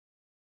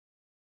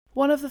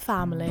One of the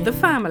family. The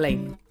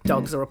family.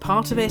 Dogs are a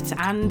part of it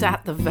and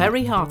at the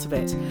very heart of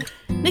it.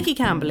 Nicky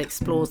Campbell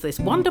explores this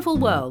wonderful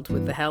world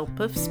with the help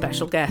of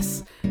special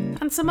guests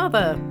and some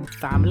other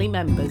family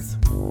members.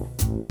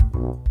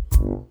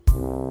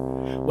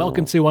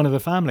 Welcome to One of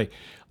the Family.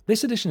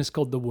 This edition is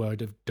called The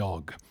Word of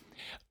Dog.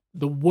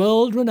 The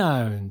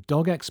world-renowned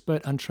dog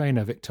expert and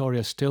trainer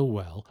Victoria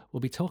Stilwell will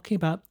be talking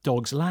about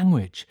dogs'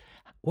 language.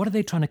 What are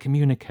they trying to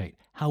communicate?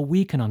 How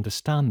we can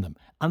understand them.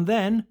 And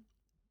then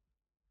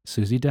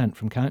Susie Dent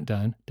from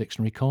Countdown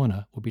Dictionary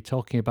Corner will be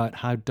talking about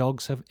how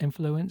dogs have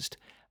influenced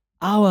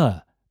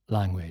our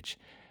language.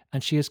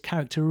 And she is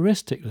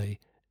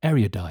characteristically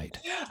erudite.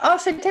 Oh,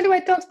 so tell you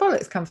where dog's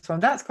bollocks comes from.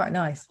 That's quite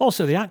nice.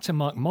 Also, the actor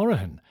Mark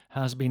Moraghan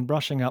has been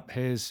brushing up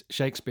his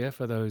Shakespeare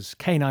for those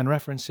canine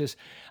references.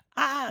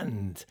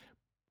 And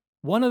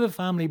one of the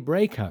family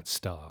breakout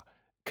star,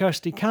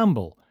 Kirsty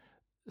Campbell,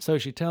 so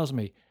she tells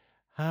me,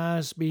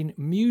 has been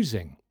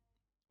musing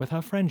with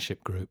her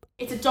friendship group.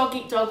 It's a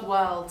dog-eat-dog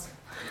world.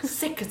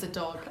 Sick as a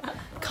dog.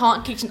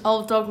 Can't teach an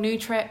old dog new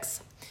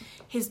tricks.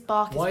 His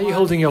bark is Why are you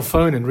holding your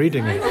phone and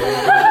reading it?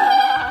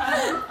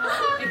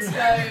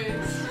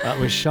 Exposed. That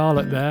was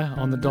Charlotte there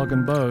on the Dog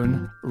and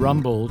Bone,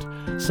 rumbled.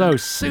 So,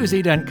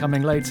 Susie Dent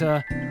coming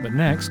later. But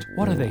next,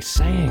 what are they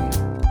saying?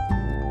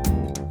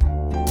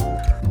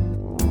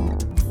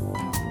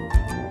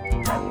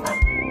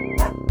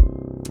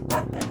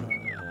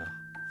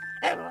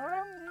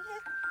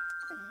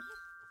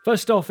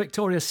 First off,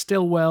 Victoria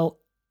Stilwell,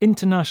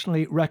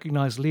 internationally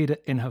recognised leader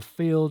in her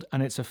field,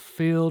 and it's a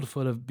field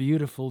full of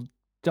beautiful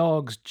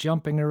dogs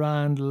jumping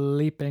around,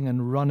 leaping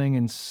and running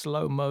in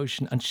slow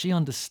motion, and she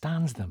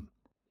understands them.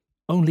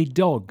 Only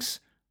dogs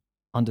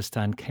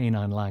understand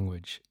canine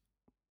language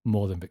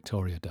more than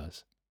Victoria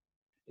does.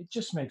 It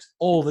just makes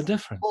all the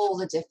difference. All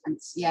the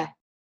difference, yeah.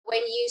 When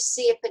you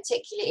see a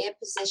particular ear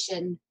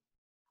position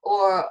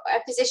or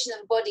a position of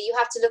the body, you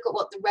have to look at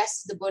what the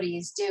rest of the body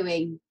is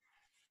doing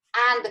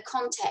and the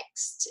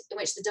context in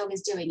which the dog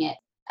is doing it.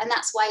 And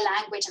that's why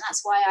language, and that's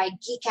why I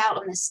geek out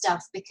on this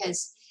stuff,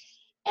 because,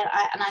 and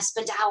I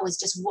spend hours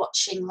just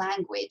watching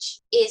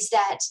language, is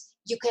that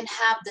you can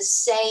have the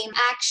same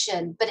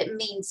action, but it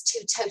means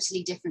two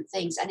totally different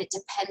things. And it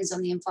depends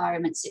on the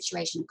environment,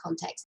 situation, and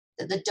context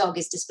that the dog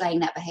is displaying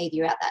that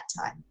behavior at that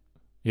time.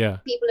 Yeah.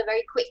 People are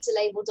very quick to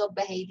label dog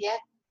behavior,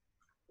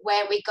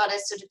 where we've got to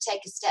sort of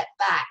take a step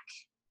back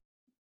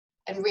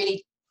and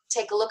really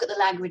take a look at the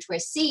language we're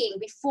seeing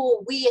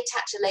before we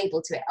attach a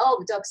label to it. Oh,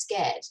 the dog's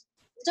scared.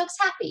 The dog's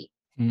happy.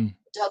 The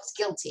dog's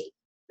guilty.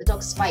 The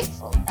dog's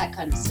spiteful. That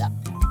kind of stuff.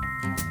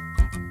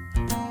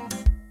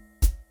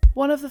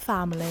 One of the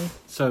family.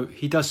 So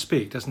he does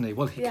speak, doesn't he?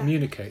 Well, he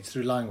communicates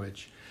through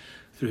language,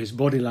 through his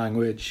body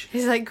language.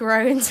 He's like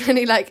groans and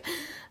he like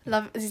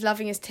he's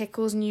loving his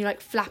tickles, and you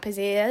like flap his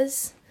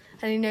ears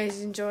and he knows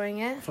he's enjoying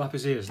it. Flap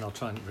his ears and I'll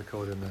try and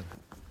record him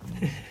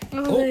then.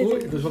 Oh,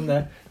 there's one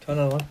there. Try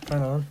another one. Try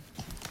another one.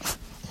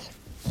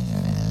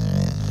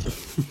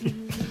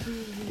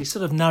 He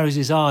sort of narrows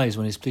his eyes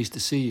when he's pleased to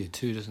see you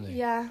too, doesn't he?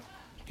 Yeah.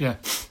 Yeah.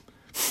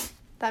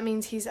 That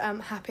means he's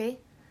happy.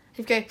 If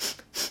you go,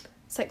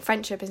 it's like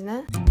friendship, isn't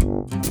it?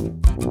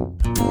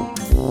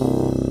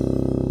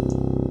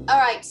 All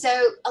right,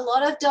 so a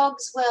lot of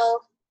dogs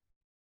will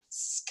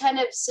kind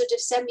of sort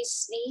of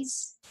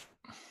semi-sneeze,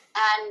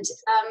 and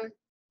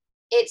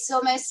it's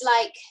almost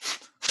like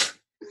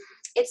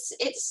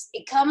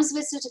it comes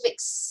with sort of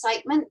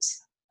excitement.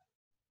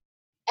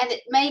 And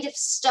it may have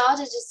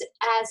started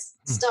as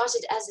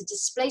a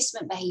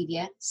displacement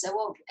behavior. So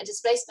what a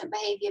displacement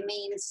behavior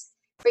means,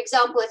 for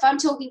example, if I'm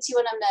talking to you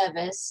and I'm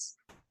nervous,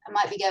 I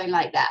might be going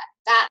like that.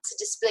 That's a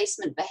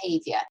displacement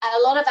behavior. And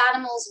a lot of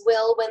animals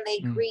will, when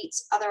they greet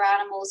other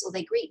animals or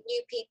they greet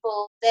new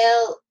people,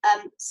 they'll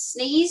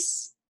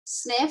sneeze,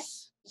 sniff,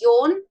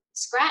 yawn,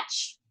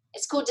 scratch.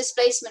 It's called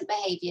displacement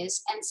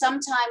behaviors. And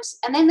sometimes,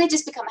 and then they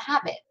just become a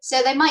habit.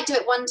 So they might do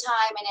it one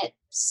time and it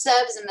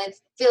serves them, they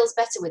feels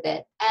better with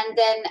it. And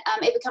then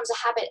it becomes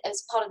a habit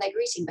as part of their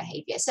greeting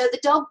behavior. So the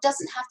dog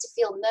doesn't have to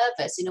feel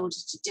nervous in order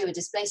to do a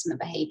displacement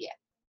behavior.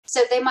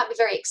 So they might be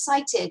very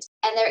excited,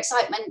 and their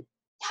excitement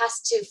has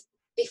to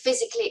be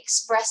physically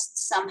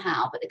expressed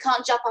somehow, but they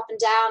can't jump up and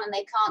down, and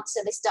they can't,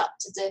 so they start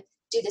to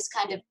do this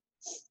kind of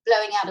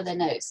blowing out of their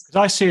nose.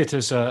 I see it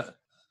as a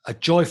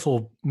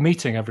joyful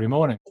meeting every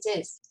morning. It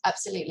is,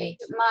 absolutely.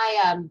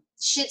 My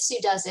Shih Tzu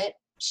does it.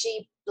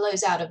 She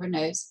blows out of her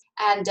nose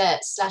and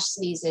slash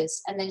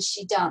sneezes, and then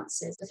she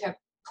dances with her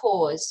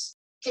paws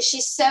because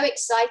she's so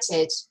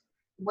excited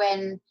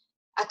when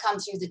I come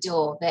through the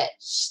door that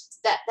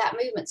that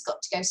movement's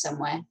got to go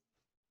somewhere.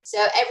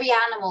 So every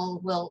animal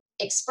will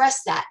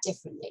express that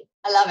differently.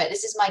 I love it.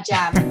 This is my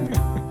jam.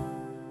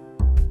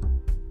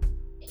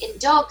 In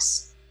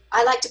dogs,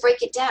 I like to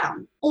break it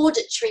down.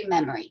 Auditory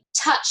memory,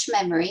 touch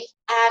memory,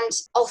 and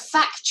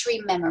olfactory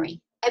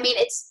memory. I mean,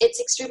 it's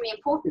extremely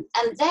important.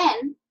 And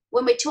then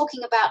when we're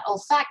talking about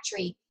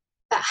olfactory,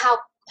 about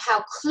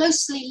how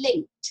closely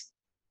linked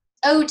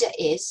odor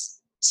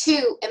is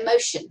to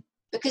emotion.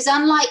 Because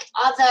unlike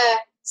other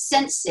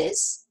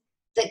senses,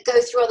 that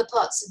go through other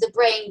parts of the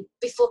brain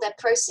before they're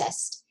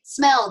processed.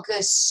 Smell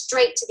goes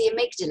straight to the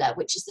amygdala,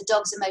 which is the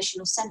dog's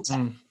emotional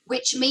center,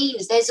 which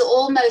means there's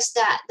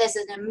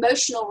an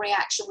emotional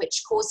reaction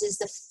which causes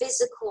the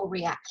physical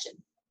reaction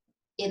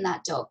in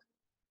that dog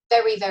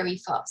very, very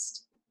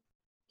fast.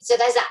 So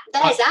there's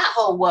that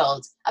whole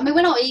world. I mean,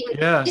 we're not even.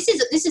 Yeah. This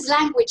is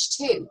language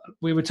too.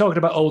 We were talking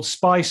about Old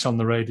Spice on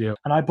the radio,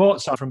 and I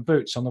bought some from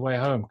Boots on the way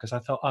home because I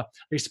thought I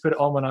used to put it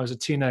on when I was a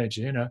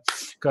teenager,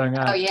 going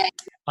out. Oh yeah.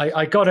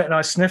 I got it and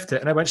I sniffed it,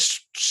 and it went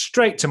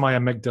straight to my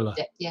amygdala.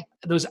 Yeah.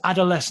 Those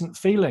adolescent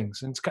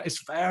feelings, and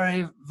it's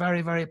very,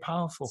 very, very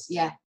powerful.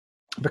 Yeah.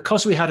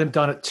 Because we had him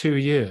done at 2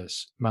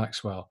 years,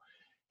 Maxwell,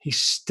 he's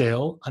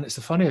still, and it's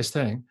the funniest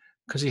thing,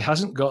 because he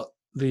hasn't got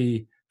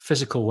the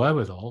physical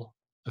wherewithal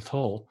at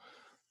all,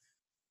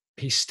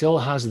 he still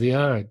has the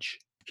urge.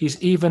 He's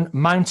even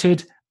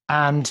mounted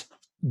and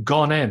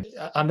gone in.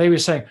 And they were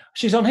saying,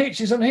 she's on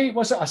heat.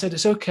 What's that? I said,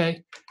 it's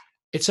okay.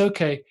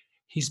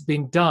 He's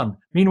been done.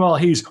 Meanwhile,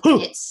 it's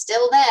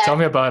still there. Tell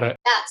me about it.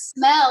 That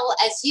smell,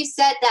 as you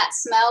said,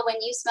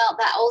 when you smelled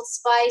that Old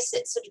Spice,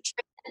 it sort of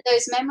triggered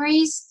those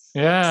memories.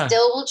 Yeah.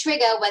 Still will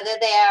trigger whether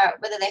they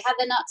have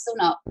the nuts or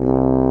not.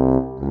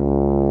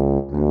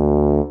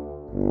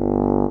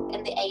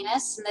 In the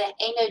anus, in the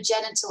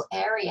anogenital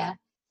area,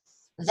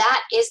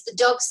 that is the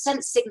dog's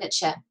sense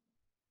signature.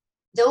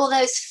 All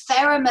those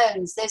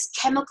pheromones, those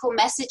chemical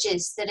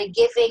messages that are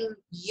giving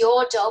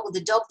your dog, or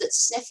the dog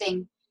that's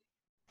sniffing,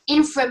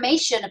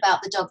 information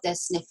about the dog they're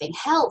sniffing: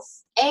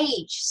 health,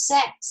 age,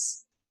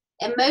 sex,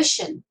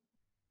 emotion,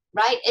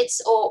 right?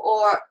 It's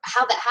or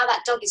how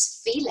that dog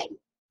is feeling.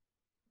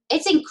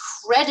 It's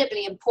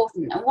incredibly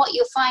important. And what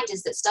you'll find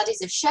is that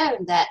studies have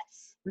shown that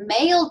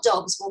male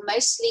dogs will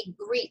mostly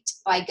greet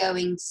by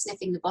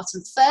sniffing the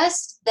bottom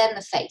first, then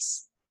the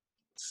face.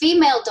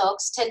 Female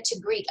dogs tend to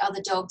greet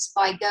other dogs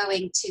by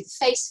going to the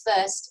face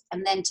first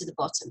and then to the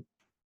bottom.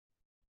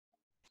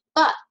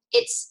 But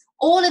it's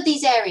all of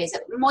these areas,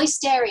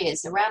 moist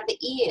areas around the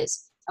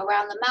ears,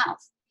 around the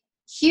mouth.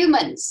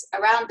 Humans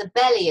around the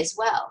belly as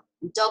well.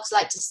 And dogs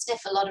like to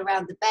sniff a lot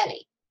around the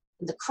belly,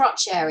 the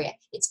crotch area.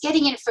 It's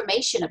getting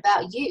information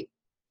about you.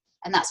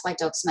 And that's why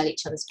dogs smell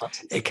each other's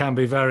bottoms. It can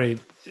be very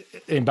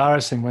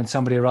embarrassing when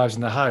somebody arrives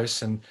in the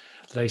house and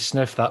they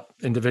sniff that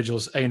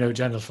individual's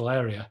anogenital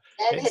area.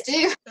 Yeah, they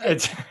do.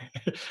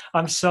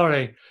 I'm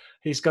sorry.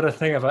 He's got a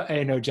thing about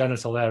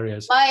anogenital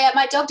areas.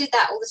 My dog did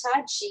that all the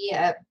time.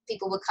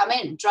 People would come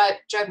in and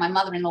drove my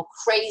mother-in-law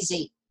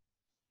crazy.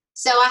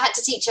 So I had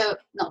to teach her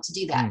not to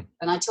do that.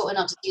 And I taught her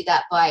not to do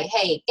that by,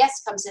 hey,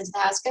 guest comes into the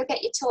house, go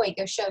get your toy,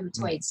 go show him a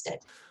toy instead.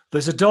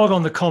 There's a dog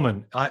on the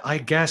common. I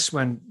guess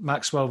when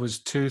Maxwell was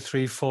 2,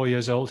 3, 4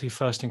 years old, he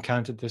first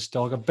encountered this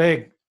dog, a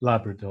big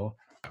Labrador.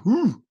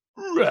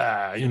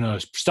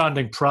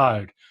 Standing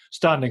proud,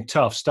 standing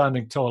tough,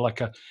 standing tall, like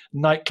a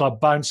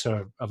nightclub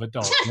bouncer of a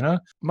dog,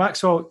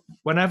 Maxwell,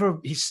 whenever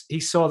he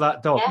saw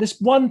that dog, this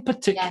one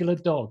particular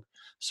dog,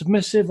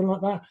 submissive and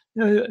like that,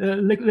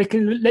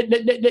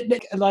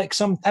 like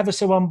some ever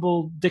so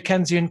humble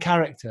Dickensian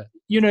character.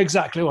 You know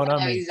exactly what I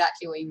mean. I know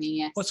exactly what you mean,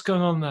 yes. What's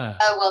going on there?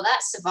 Oh, well,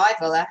 that's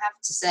survival, I have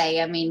to say.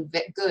 I mean,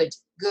 good,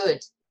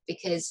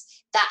 because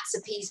that's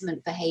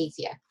appeasement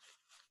behavior.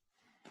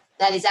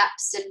 That is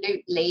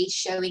absolutely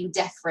showing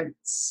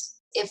deference.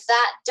 If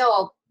that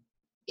dog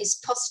is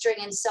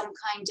posturing in some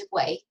kind of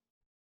way,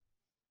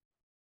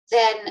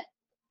 then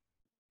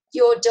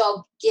your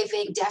dog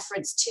giving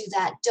deference to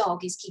that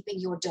dog is keeping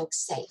your dog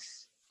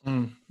safe.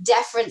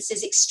 Deference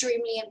is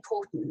extremely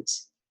important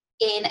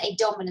in a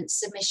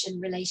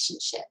dominant-submission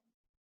relationship,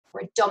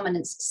 or a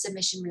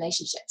dominance-submission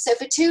relationship. So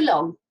for too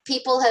long,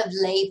 people have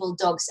labeled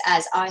dogs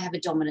as, I have a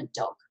dominant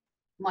dog.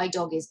 My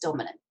dog is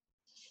dominant.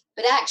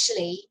 But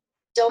actually,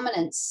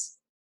 dominance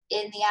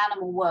in the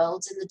animal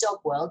world, in the dog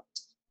world,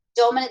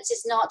 dominance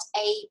is not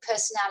a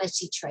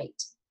personality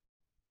trait.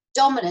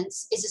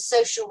 Dominance is a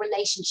social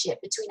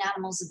relationship between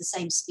animals of the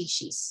same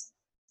species.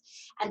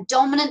 And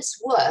dominance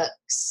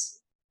works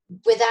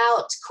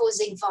without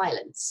causing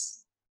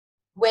violence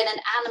when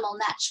an animal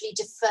naturally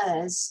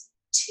defers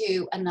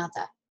to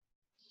another.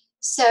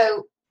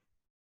 So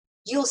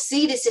you'll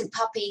see this in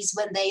puppies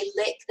when they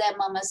lick their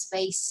mama's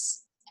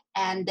face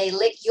and they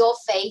lick your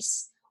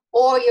face,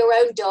 or your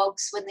own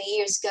dogs when the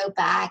ears go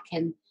back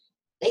and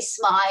they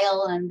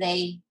smile and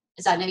they,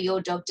 as I know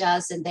your dog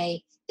does, and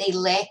they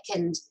lick,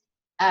 and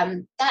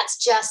that's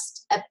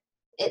just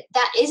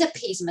that is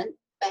appeasement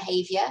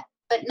behavior,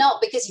 but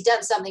not because you've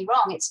done something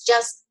wrong. It's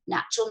just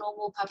natural,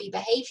 normal puppy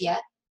behavior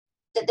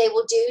that they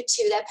will do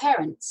to their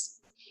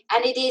parents,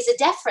 and it is a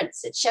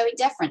deference. It's showing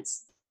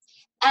deference,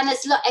 and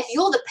if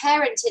you're the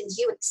parent and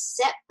you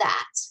accept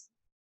that,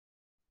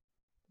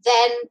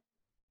 then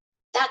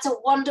that's a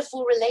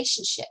wonderful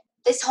relationship.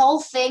 This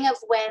whole thing of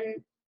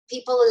when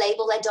people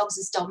label their dogs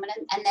as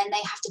dominant and then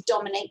they have to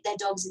dominate their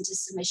dogs into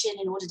submission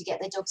in order to get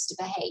their dogs to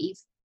behave.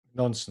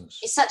 Nonsense.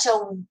 It's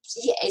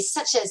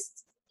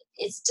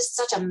just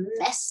such a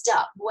messed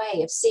up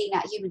way of seeing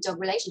that human-dog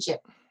relationship.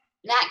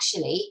 And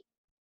actually,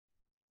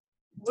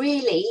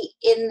 really,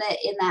 in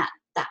that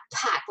that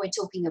pack we're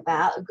talking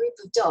about, a group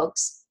of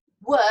dogs,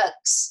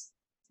 works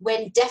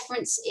when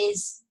deference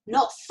is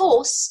not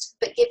forced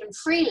but given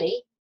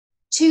freely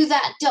to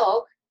that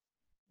dog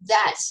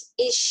that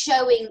is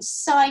showing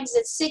signs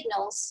and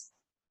signals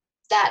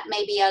that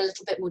maybe are a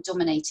little bit more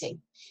dominating.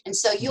 And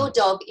so your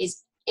dog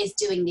is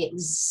doing the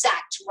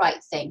exact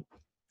right thing.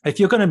 If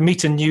you're going to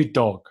meet a new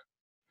dog,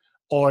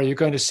 or you're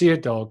going to see a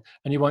dog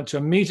and you want to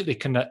immediately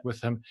connect with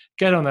them,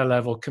 get on their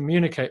level,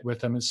 communicate with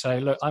them and say,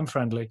 look, I'm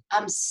friendly.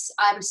 I'm so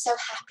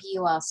happy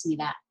you asked me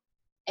that.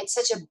 It's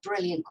such a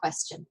brilliant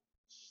question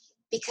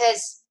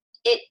because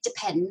it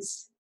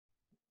depends.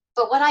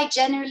 But what I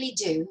generally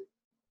do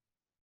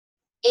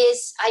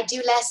is I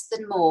do less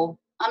than more.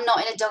 I'm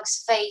not in a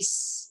dog's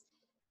face.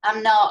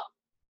 I'm not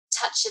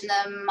touching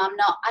them.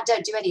 I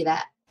don't do any of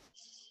that.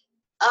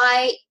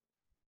 I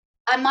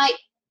might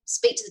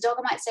speak to the dog.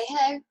 I might say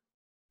hello.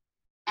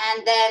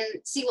 And then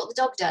see what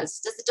the dog does.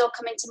 Does the dog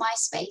come into my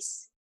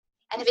space?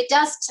 And if it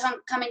does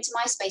come into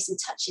my space and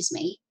touches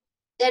me,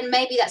 then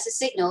maybe that's a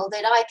signal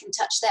that I can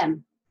touch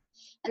them.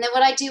 And then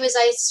what I do is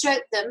I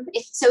stroke them.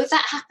 If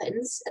that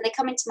happens and they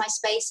come into my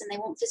space and they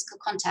want physical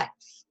contact,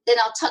 then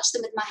I'll touch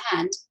them with my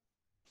hand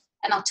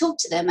and I'll talk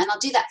to them, and I'll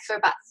do that for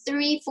about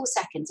 3-4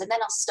 seconds, and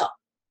then I'll stop.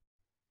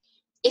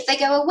 If they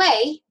go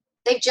away,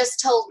 they've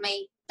just told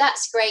me,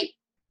 that's great,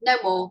 no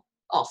more,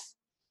 off.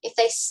 If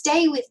they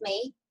stay with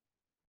me,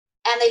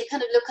 and they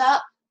kind of look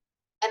up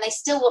and they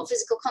still want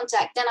physical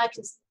contact, then I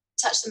can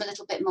touch them a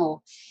little bit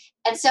more.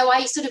 And so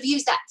I sort of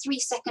use that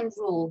 3-second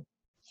rule.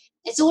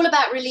 It's all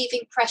about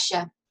relieving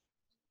pressure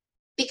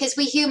because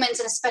we humans,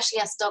 and especially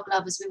us dog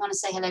lovers, we want to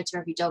say hello to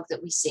every dog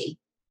that we see.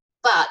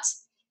 But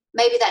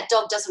maybe that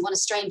dog doesn't want a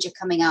stranger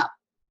coming up,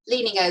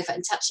 leaning over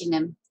and touching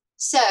them.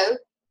 So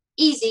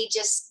easy,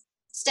 just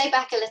stay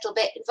back a little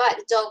bit, invite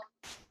the dog.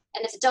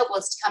 And if the dog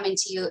wants to come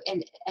into you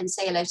and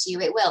say hello to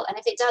you, it will. And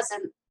if it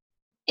doesn't,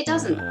 it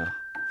doesn't.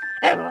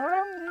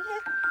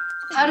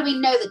 How do we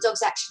know that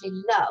dogs actually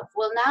love?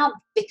 Well, now,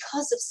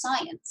 because of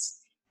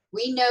science,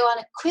 we know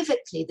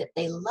unequivocally that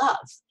they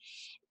love.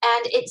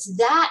 And it's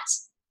that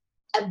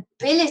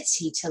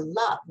ability to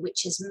love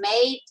which has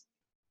made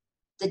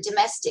the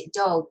domestic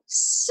dog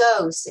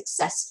so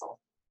successful,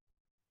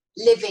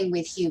 living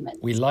with humans.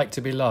 We like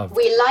to be loved.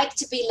 We like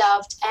to be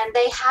loved, and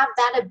they have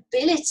that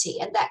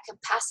ability and that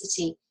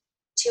capacity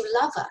to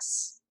love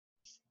us.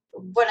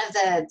 One of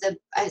the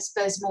I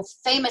suppose more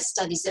famous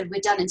studies that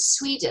were done in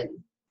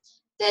Sweden,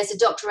 there's a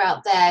doctor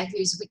out there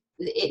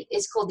it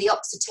is called the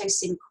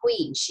oxytocin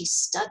queen. She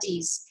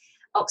studies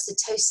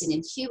oxytocin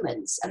in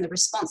humans and the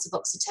response of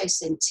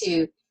oxytocin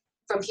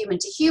from human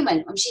to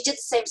human. She did the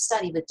same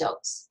study with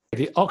dogs.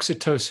 The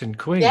oxytocin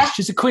queen. Yeah.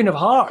 She's a queen of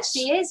hearts.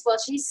 She is. Well,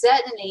 she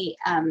certainly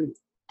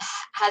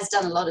has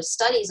done a lot of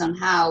studies on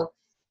how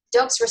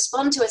dogs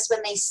respond to us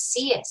when they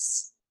see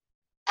us.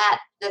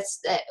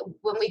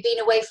 When we've been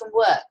away from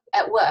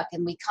work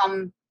and we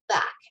come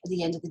back at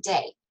the end of the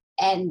day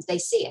and they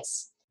see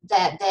us,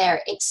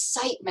 their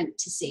excitement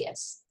to see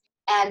us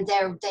and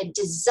their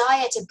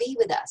desire to be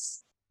with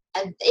us,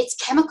 and it's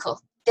chemical.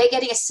 They're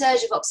getting a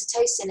surge of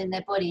oxytocin in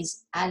their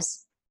bodies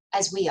as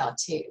we are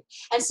too.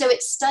 And so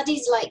it's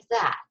studies like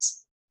that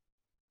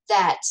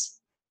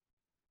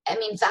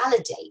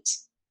validate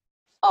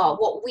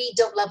what we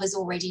dog lovers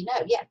already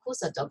know. Yeah, of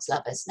course our dogs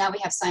love us. Now we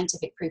have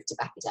scientific proof to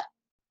back it up.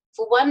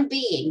 For one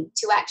being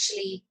to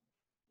actually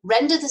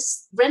render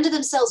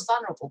themselves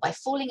vulnerable by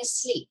falling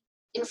asleep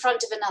in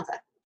front of another.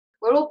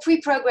 We're all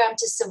pre-programmed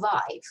to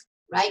survive,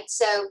 right?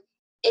 So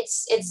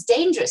it's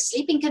dangerous.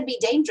 Sleeping can be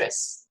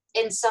dangerous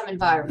in some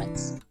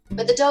environments.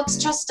 But the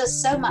dogs trust us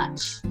so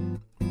much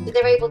that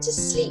they're able to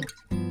sleep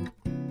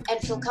and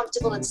feel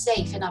comfortable and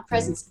safe in our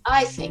presence.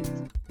 I think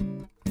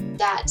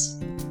that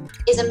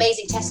is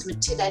amazing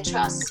testament to their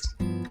trust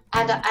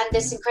and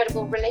this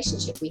incredible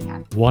relationship we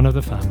have. One of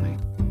the family.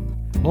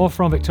 More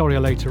from Victoria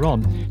later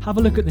on. Have a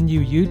look at the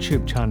new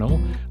YouTube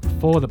channel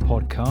for the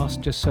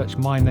podcast. Just search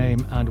my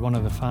name and One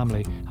of the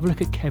Family. Have a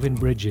look at Kevin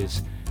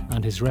Bridges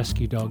and his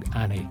rescue dog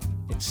Annie.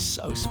 It's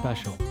so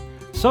special.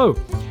 So,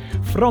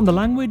 from the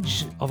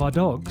language of our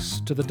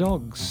dogs to the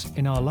dogs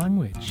in our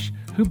language,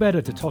 who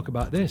better to talk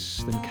about this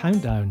than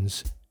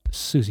Countdown's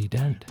Susie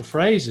Dent? The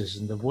phrases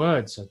and the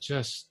words are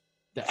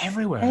they're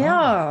everywhere. They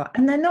are,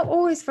 and they're not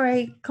always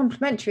very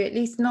complimentary, at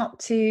least not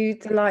to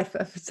the life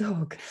of a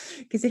dog.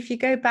 Because if you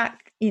go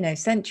back,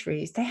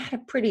 centuries, they had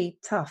a pretty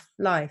tough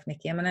life,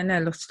 Nicky. I mean, I know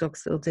a lot of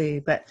dogs still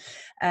do, but,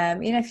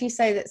 if you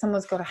say that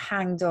someone's got a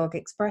hang dog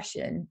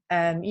expression,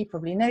 you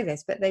probably know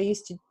this, but they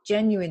used to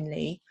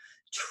genuinely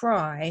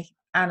try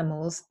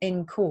animals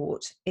in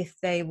court if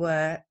they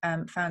were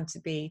found to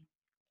be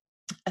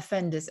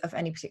offenders of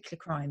any particular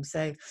crime.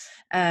 So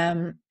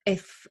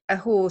if a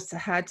horse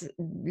had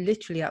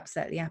literally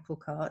upset the apple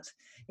cart,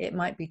 it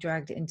might be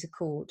dragged into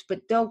court.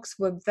 But dogs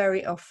were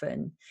very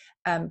often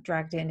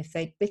dragged in if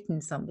they'd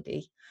bitten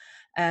somebody,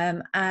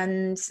 and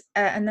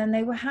then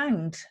they were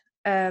hanged,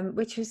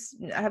 which was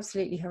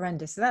absolutely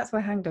horrendous. So that's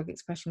where hang dog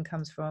expression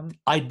comes from.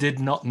 I did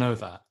not know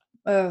that.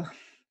 Oh,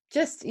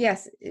 Just,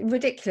 yes,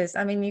 ridiculous.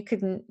 I mean,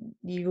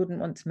 you wouldn't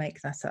want to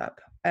make that up.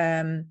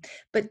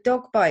 But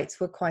dog bites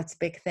were quite a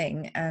big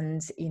thing,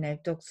 and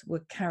dogs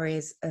were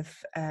carriers of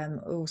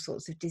all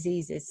sorts of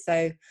diseases.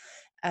 So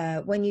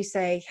when you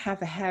say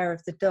have a hair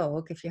of the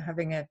dog, if you're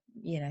having a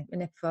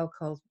nip of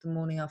alcohol the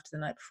morning after the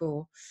night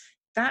before,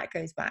 that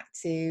goes back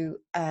to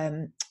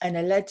an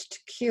alleged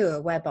cure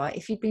whereby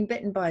if you'd been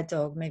bitten by a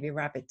dog, maybe a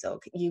rabid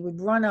dog, you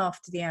would run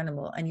after the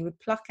animal and you would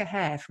pluck a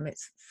hair from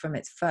its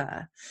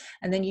fur,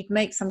 and then you'd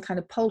make some kind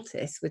of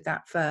poultice with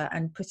that fur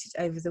and put it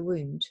over the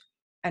wound,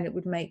 and it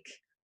would make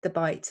the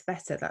bite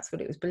better. That's what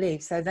it was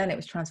believed. So then it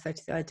was transferred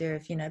to the idea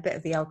of a bit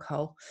of the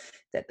alcohol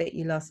that bit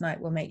you last night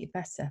will make you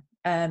better.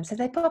 So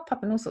they pop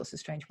up in all sorts of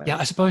strange ways. Yeah,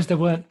 I suppose they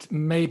weren't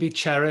maybe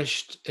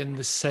cherished in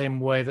the same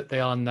way that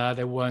they are now.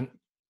 They weren't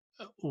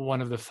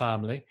one of the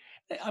family.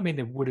 I mean,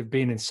 they would have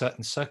been in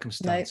certain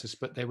circumstances,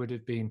 but they would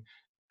have been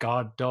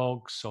guard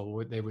dogs,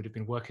 or they would have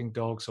been working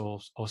dogs, or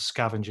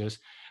scavengers.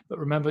 But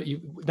remember,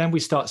 then we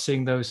start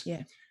seeing those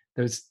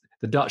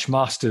the Dutch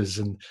masters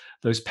and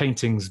those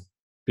paintings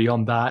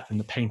beyond that, and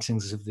the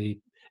paintings of the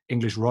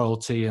English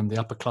royalty and the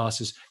upper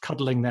classes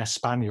cuddling their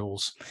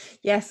spaniels.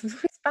 Yes,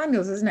 with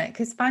spaniels, isn't it?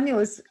 Because spaniel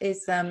is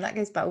that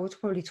goes back. We'll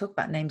probably talk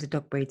about names of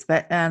dog breeds,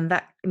 but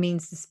that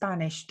means the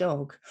Spanish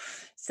dog.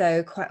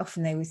 So quite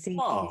often they would see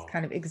these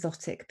kind of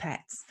exotic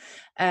pets.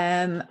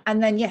 And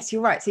then yes,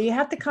 you're right. So you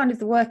had the kind of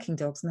the working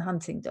dogs and the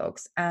hunting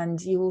dogs,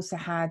 and you also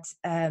had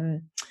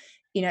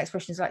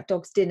expressions like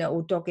dog's dinner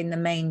or dog in the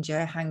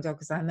manger, hang dog,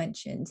 as I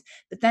mentioned.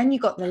 But then you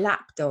got the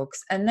lap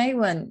dogs, and they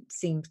weren't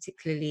seen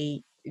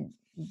particularly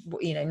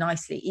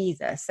nicely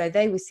either. So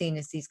they were seen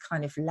as these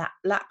kind of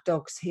lap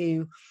dogs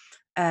who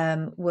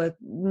were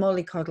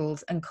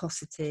mollycoddled and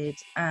cosseted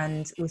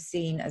and were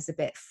seen as a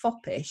bit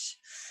foppish.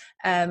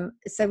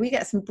 So we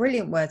get some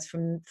brilliant words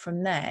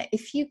from there.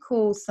 If you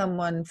call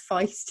someone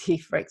feisty,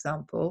 for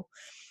example,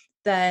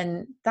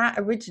 then that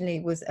originally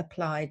was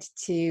applied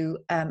to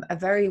a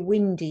very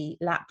windy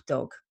lap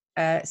dog.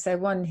 So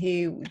one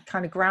who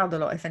kind of growled a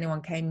lot if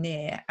anyone came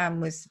near,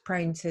 and was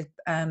prone to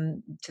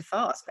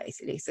farts,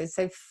 basically.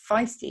 So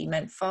feisty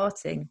meant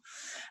farting.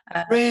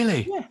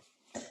 Really? Yeah.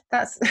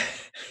 That's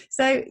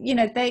so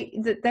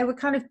there were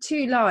kind of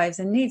two lives,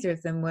 and neither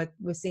of them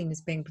were seen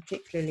as being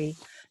particularly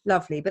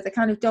lovely. But the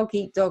kind of dog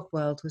eat dog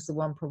world was the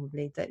one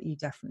probably that you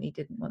definitely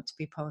didn't want to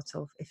be part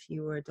of if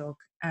you were a dog.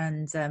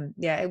 And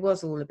it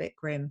was all a bit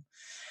grim.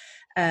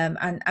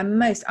 And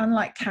most,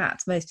 unlike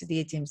cats, most of the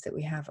idioms that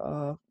we have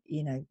are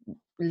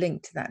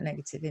linked to that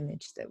negative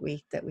image that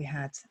we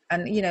had.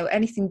 And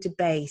anything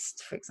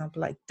debased, for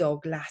example, like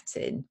dog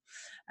Latin,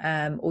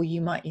 or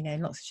you might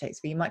not so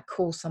Shakespeare, you might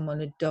call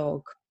someone a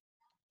dog.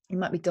 You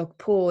might be dog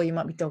poor, you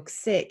might be dog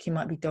sick, you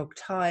might be dog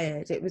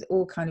tired. It was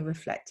all kind of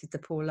reflected the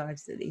poor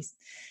lives that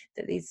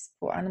these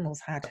poor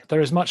animals had.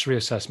 There is much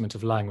reassessment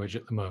of language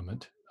at the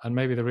moment, and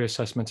maybe the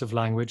reassessment of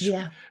language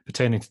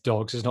pertaining to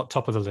dogs is not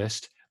top of the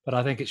list, but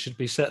I think it should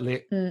be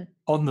certainly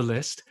on the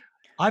list.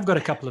 I've got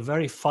a couple of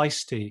very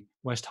feisty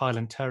West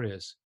Highland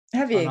Terriers.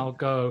 Have you? And I'll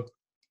go,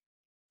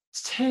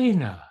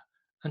 Tina.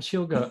 And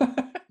she'll go,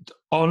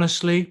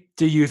 honestly,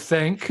 do you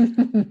think?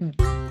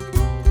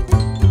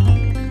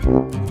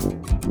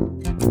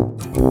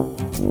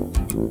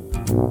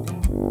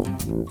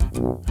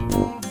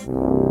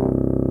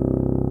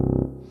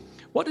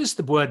 What is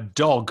the word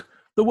dog?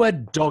 The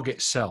word dog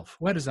itself,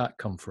 where does that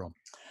come from?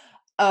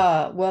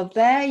 Well,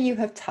 there you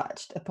have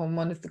touched upon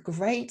one of the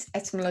great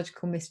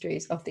etymological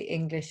mysteries of the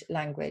English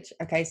language.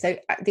 Okay, so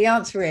the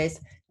answer is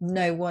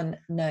no one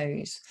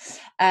knows.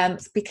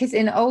 Because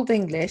in Old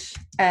English,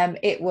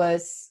 it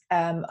was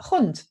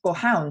hund or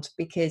hound,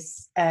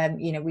 because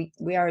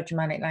we are a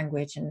Germanic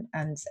language,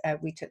 and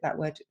we took that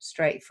word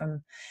straight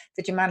from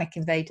the Germanic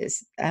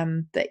invaders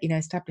that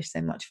established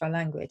so much of our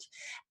language.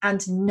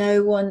 And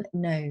no one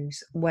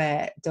knows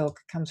where dog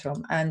comes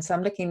from. And so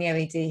I'm looking at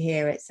the OED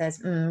here. It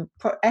says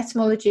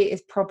etymology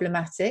is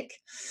problematic.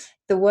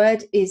 The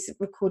word is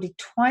recorded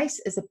twice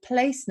as a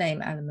place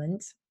name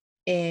element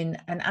in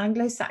an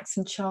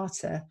Anglo-Saxon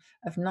charter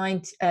of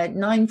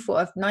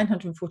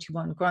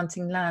 941,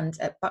 granting land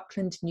at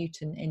Buckland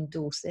Newton in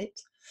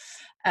Dorset.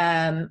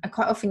 And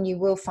quite often you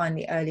will find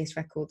the earliest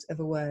records of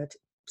a word,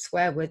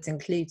 swear words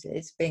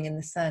included, being in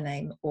the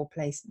surname or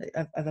place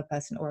of a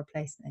person or a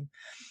place name.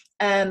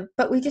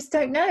 But we just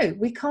don't know.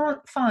 We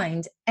can't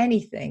find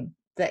anything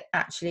that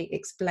actually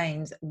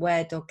explains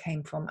where dog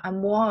came from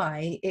and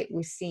why it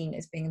was seen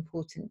as being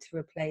important to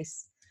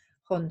replace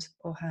hund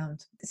or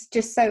hound. It's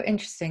just so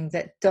interesting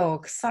that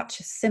dog,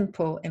 such a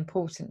simple,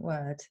 important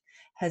word,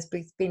 has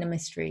been a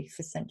mystery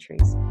for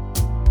centuries.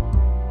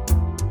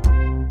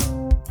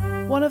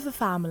 One of the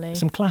family.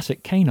 Some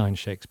classic canine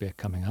Shakespeare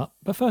coming up.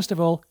 But first of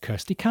all,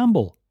 Kirsty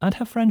Campbell and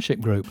her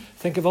friendship group.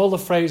 Think of all the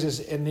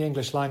phrases in the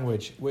English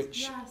language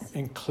which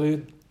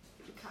include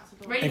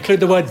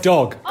the word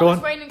dog. Go on.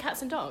 It's raining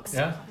cats and dogs.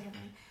 Yeah.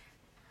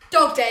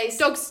 Dog days.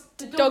 Dog's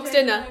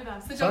dinner.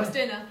 The dog's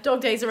dinner.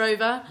 Dog days are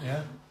over.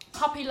 Yeah.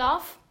 Puppy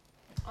love.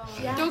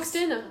 Dog's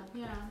dinner.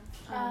 Yeah.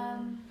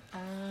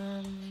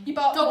 You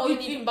bite Dog, more you-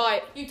 than you can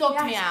bite. You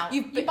dogged me out.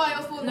 You bite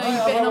off more than No, you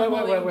you've can. bitten off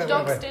more than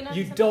Dog's dinner.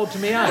 You dogged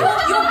me out.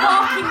 You're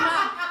barking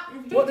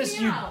mad. What does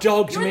you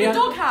dogged You're me in the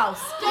out?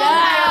 doghouse.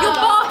 Yeah. You're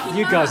barking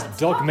You mad. guys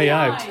dogged me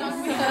out.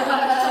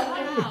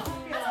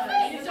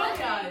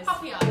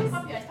 Puppy eyes.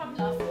 Puppy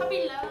love.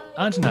 Puppy love.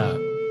 And now,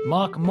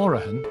 Mark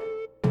Moraghan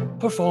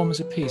performs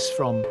a piece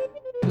from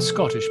the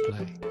Scottish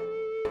play,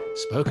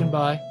 spoken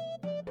by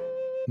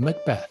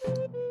Macbeth.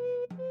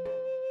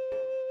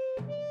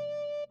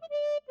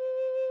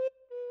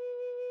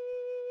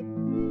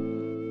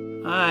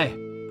 Aye,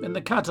 in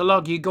the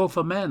catalogue ye go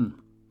for men.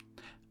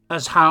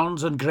 As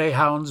hounds and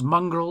greyhounds,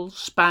 mongrels,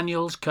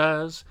 spaniels,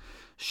 curs,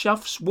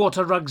 shuffs,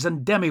 water rugs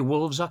and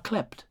demi-wolves are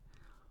clipped.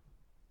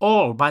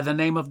 All by the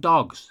name of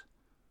dogs.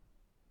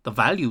 The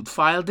valued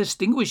file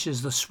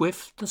distinguishes the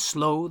swift, the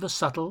slow, the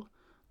subtle,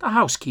 the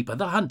housekeeper,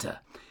 the hunter,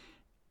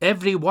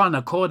 every one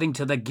according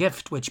to the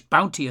gift which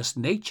bounteous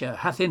nature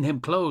hath in him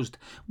closed,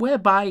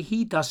 whereby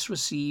he does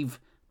receive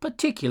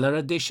particular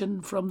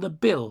addition from the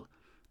bill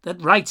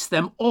that writes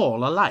them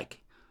all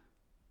alike,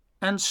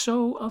 and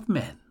so of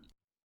men.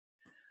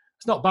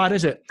 It's not bad,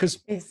 is it? Because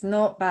It's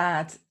not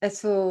bad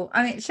at all.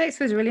 I mean,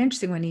 Shakespeare's really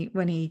interesting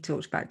when he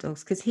talked about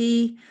dogs, because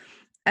he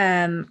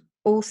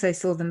also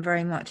saw them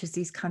very much as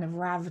these kind of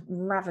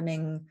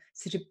ravening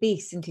sort of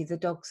beasts, into the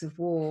dogs of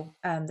war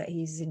that he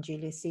uses in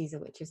Julius Caesar,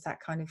 which is that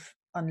kind of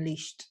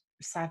unleashed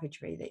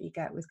savagery that you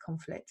get with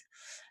conflict.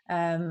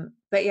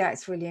 But yeah,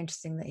 it's really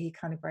interesting that he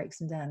kind of breaks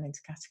them down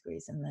into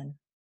categories and then,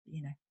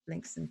 you know,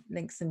 links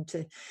them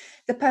to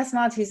the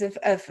personalities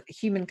of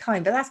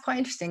humankind. But that's quite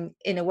interesting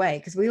in a way,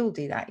 because we all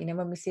do that. You know,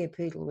 when we see a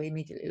poodle, we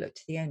immediately look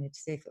to the owner to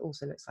see if it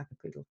also looks like a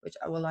poodle, which,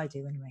 well, I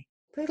do anyway.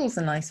 Poodle's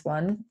a nice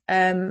one.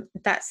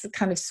 That's the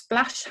kind of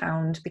splash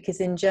hound,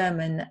 because in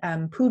German,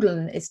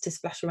 pudeln is to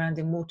splash around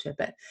in water,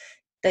 but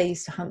they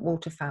used to hunt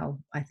waterfowl,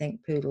 I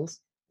think,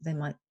 poodles. They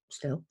might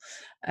still.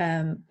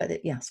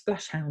 But yeah,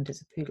 splash hound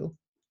is a poodle.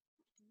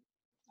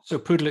 so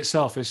poodle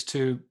itself is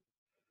to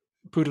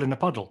poodle in a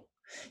puddle.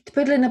 To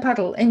poodle in a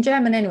puddle, in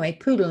German anyway,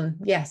 pudeln,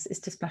 yes, is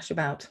to splash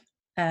about.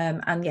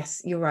 And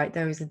yes, you're right,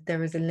 there is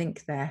a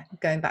link there,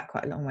 going back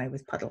quite a long way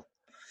with puddle.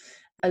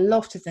 A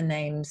lot of the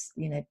names,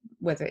 you know,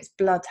 whether it's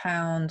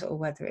bloodhound or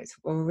whether it's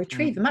a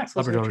retriever,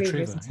 Maxwell's a Labrador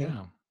retriever, retriever, isn't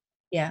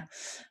he? yeah.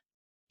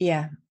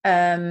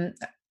 Yeah.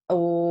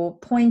 Or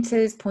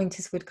pointers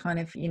would kind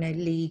of, you know,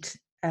 lead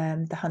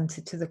the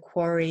hunter to the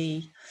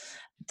quarry.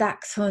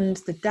 Dachshund,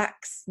 the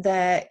Dachs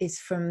there is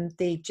from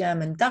the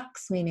German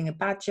Dachs, meaning a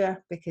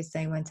badger, because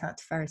they went out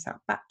to ferret out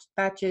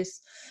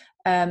badgers.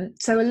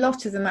 So a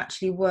lot of them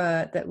actually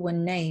were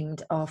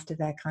named after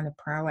their kind of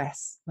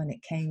prowess when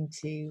it came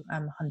to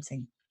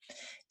hunting.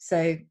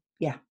 So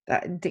yeah,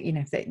 you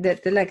know,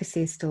 the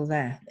legacy is still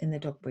there in the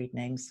dog breed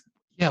names.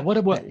 Yeah, what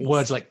about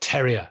words like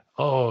terrier?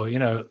 Oh, you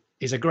know,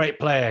 he's a great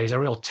player. He's a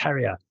real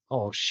terrier.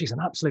 Oh, she's an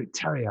absolute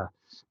terrier.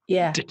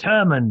 Yeah.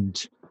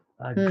 Determined,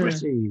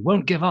 gritty,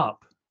 won't give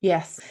up.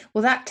 Yes.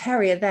 Well, that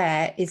terrier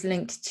there is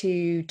linked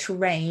to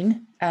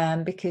terrain,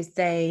 because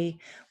they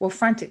will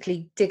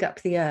frantically dig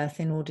up the earth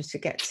in order to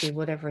get to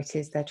whatever it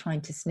is they're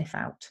trying to sniff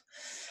out.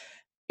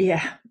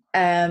 Yeah.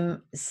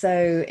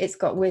 So it's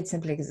got weird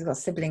sibling, because it's got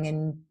sibling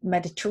in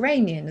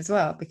Mediterranean as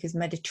well, because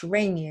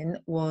Mediterranean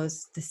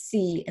was the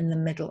sea in the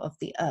middle of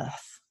the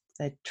earth.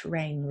 The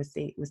terrain was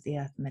the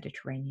earth,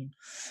 Mediterranean.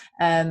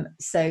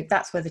 So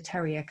that's where the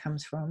terrier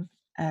comes from.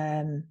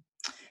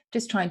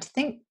 Just trying to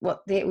think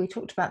we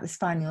talked about the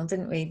spaniel,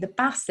 didn't we? The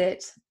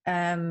basset,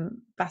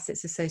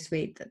 bassets are so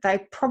sweet that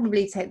they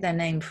probably take their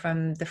name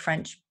from the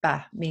French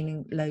bas,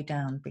 meaning low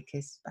down,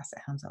 because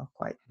basset hounds are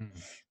quite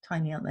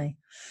tiny, aren't they?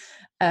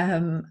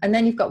 And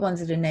then you've got ones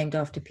that are named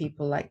after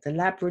people, like the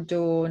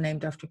Labrador,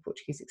 named after a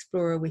Portuguese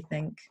explorer, we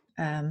think,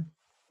 and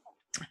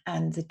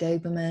the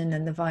Doberman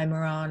and the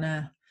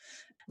Weimaraner,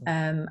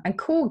 and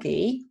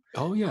Corgi.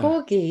 Oh yeah.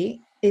 Corgi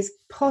is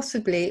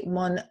possibly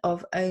one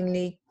of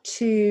only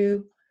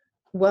two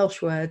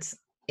Welsh words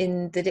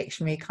in the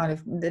dictionary kind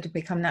of that have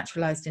become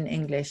naturalized in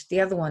English.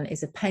 The other one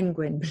is a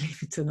penguin, believe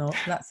it or not.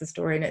 That's a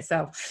story in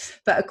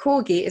itself. But a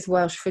corgi is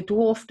Welsh for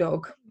dwarf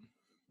dog.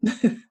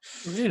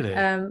 Really?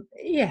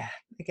 Yeah,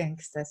 again,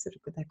 because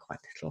they're quite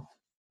little.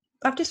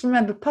 I've just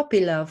remembered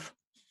Puppy Love.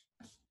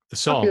 The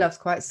song. Puppy Love's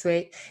quite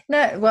sweet.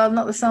 No, well,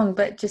 not the song,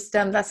 but just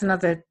that's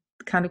another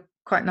kind of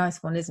quite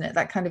nice one, isn't it?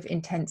 That kind of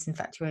intense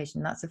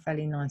infatuation. That's a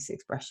fairly nice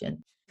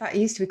expression. In fact, it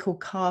used to be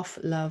called calf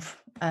love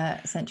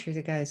centuries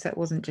ago, so it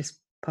wasn't just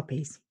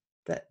puppies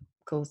that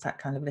caused that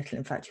kind of little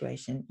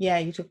infatuation. Yeah,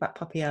 you talk about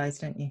puppy eyes,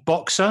 don't you?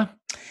 Boxer.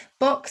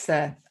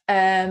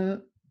 Yeah,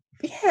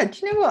 do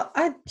you know what?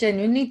 I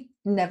genuinely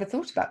never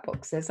thought about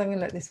boxers. I'm going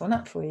to look this one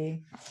up for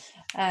you.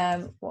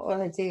 What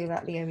will I do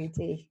about the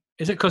OED?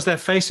 Is it because their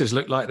faces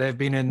look like they've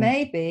been in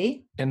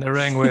the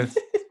ring with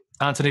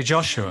Anthony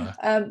Joshua?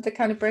 The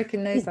kind of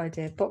broken nose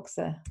idea,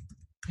 boxer.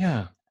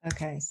 Yeah.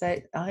 Okay, so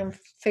I'm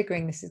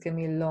figuring this is going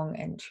to be a long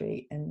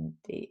entry in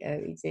the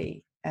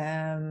OED.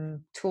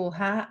 Tall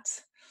hat,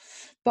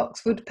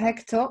 boxwood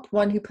peg top,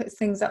 one who puts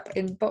things up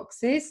in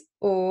boxes,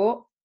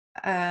 or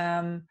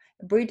a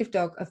breed of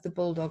dog of the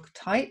bulldog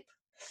type.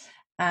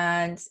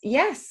 And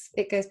yes,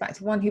 it goes back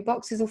to one who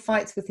boxes or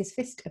fights with his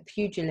fist, a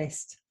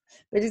pugilist.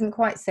 But it doesn't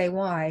quite say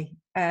why.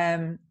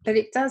 But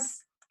it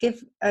does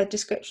give a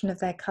description of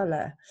their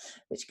colour,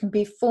 which can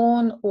be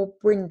fawn or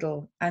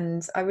brindle.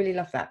 And I really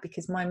love that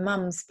because my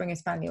mum's Springer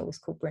Spaniel was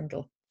called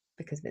Brindle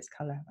because of its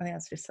colour. I think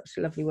that's just such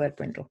a lovely word,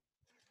 brindle.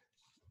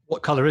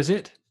 What colour is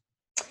it?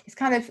 It's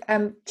kind of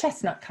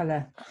chestnut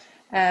colour.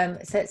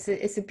 So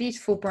it's a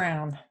beautiful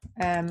brown.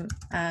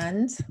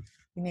 And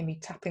you know me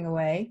tapping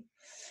away.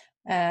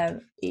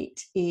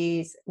 It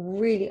is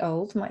really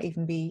old, might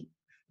even be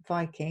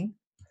Viking.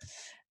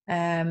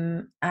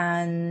 And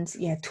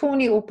yeah,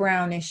 tawny or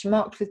brownish,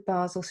 marked with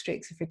bars or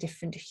streaks of a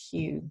different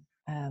hue.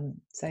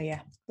 So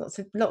yeah,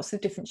 lots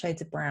of different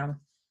shades of brown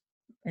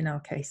in our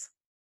case.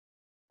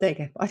 There you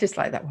go. I just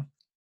like that one.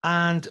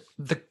 And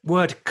the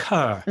word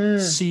cur,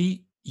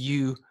 C-U-R,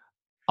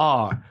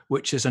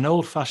 which is an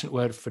old-fashioned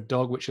word for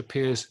dog, which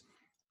appears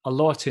a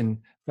lot in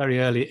very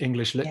early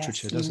English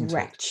literature, doesn't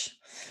it?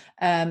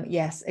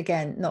 Yes,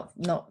 again,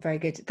 not very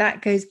good.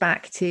 That goes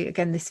back to,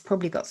 again, this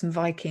probably got some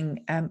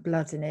Viking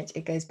blood in it.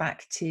 It goes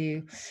back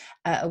to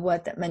a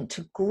word that meant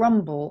to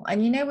grumble.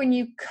 And you know, when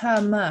you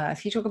curmur,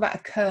 if you talk about a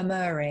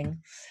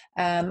curmurring,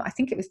 I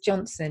think it was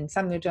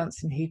Samuel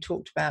Johnson, who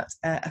talked about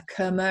a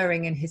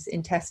curmurring in his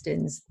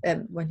intestines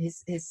when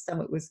his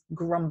stomach was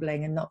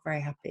grumbling and not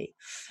very happy.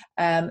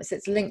 So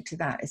it's linked to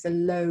that. It's a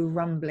low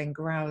rumbling,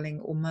 growling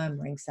or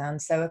murmuring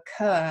sound. So a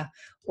cur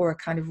or a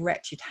kind of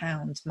wretched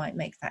hound might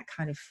make that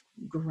kind of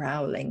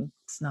growling,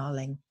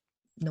 snarling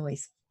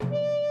noise.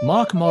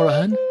 Mark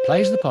Moraghan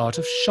plays the part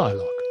of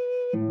Shylock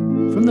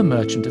from The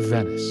Merchant of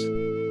Venice.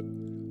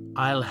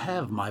 I'll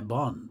have my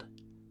bond.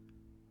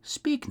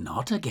 Speak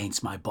not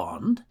against my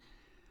bond.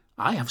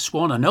 I have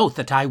sworn an oath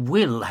that I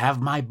will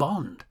have my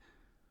bond.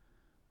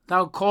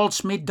 Thou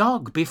calledst me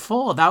dog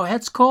before thou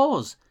hadst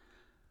cause.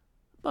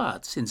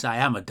 But since I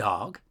am a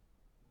dog,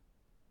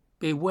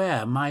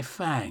 beware my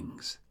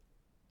fangs.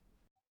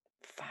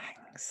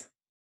 Fangs.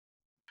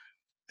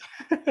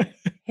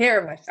 Here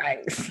are my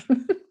fangs.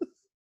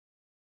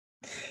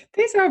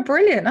 These are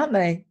brilliant, aren't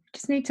they?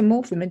 Just need to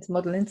morph them into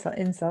model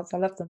insults. I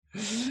love them.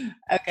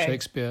 Okay.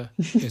 Shakespeare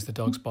is the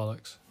dog's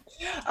bollocks.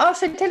 Oh,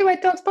 so tell you where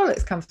dog's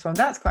bollocks comes from.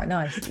 That's quite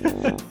nice.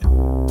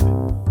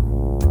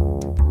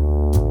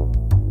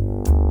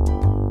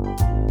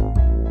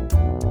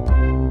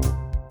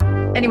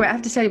 Anyway, I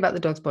have to tell you about the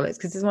dog's bollocks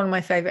because it's one of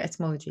my favourite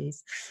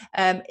etymologies.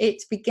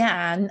 It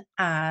began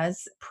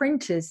as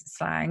printer's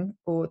slang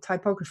or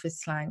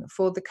typographer's slang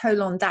for the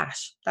colon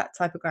dash, that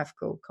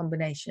typographical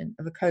combination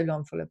of a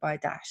colon followed by a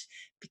dash,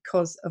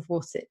 because of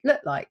what it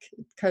looked like.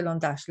 Colon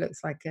dash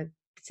looks like a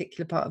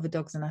particular part of a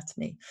dog's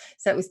anatomy.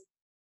 So it was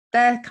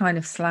their kind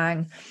of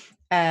slang.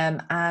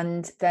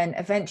 And then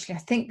eventually, I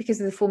think because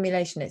of the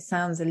formulation, it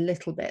sounds a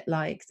little bit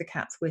like the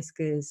cat's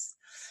whiskers.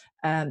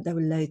 There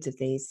were loads of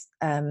these,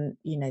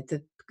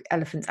 the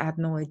elephant's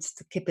adenoids,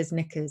 the kipper's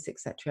knickers,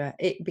 etc.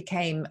 It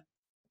became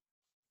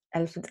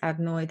elephant's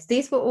adenoids.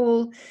 These were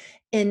all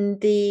in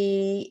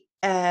the,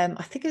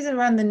 I think it was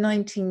around the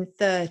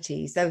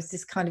 1930s. There was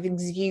this kind of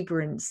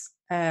exuberance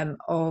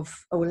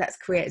of, let's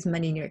create as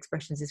many new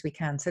expressions as we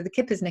can. So the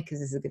kipper's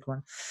knickers is a good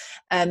one.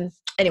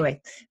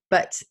 Anyway,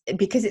 but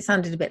because it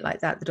sounded a bit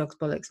like that, the dog's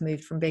bollocks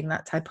moved from being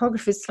that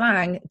typographer's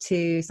slang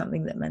to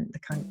something that meant the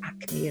kind of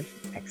acme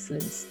of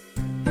excellence.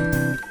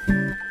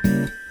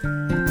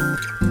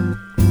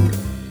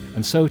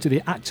 And so to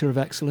the actor of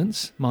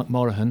excellence, Mark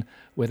Moraghan,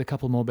 with a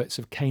couple more bits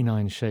of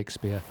canine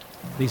Shakespeare.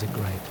 These are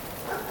great.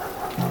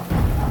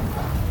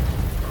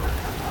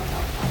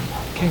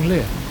 King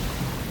Lear,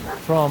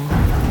 from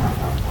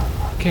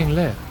King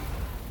Lear.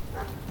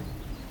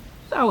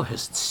 Thou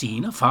hast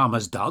seen a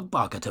farmer's dog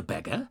bark at a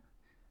beggar,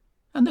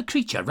 and the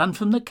creature run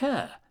from the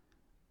cur.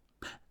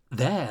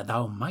 There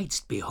thou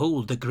mightst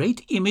behold the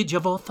great image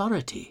of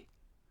authority.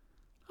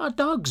 Are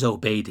dogs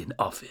obeyed in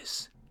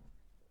office?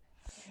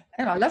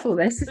 Oh, I love all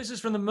this. This is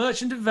from The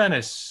Merchant of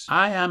Venice.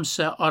 I am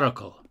Sir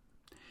Oracle,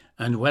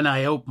 and when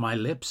I ope my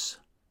lips,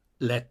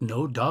 let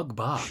no dog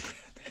bark.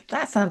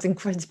 That sounds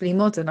incredibly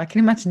modern. I can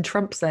imagine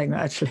Trump saying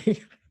that,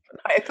 actually.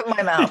 I open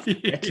my mouth,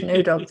 let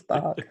no dogs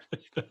bark.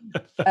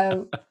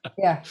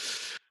 Yeah.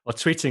 Or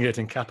tweeting it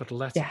in capital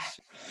letters.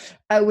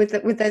 Yeah.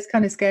 With those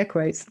kind of scare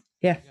quotes.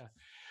 Yeah.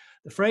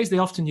 The phrase they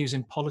often use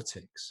in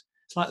politics,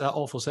 it's like that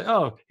awful say,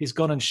 oh, he's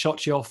gone and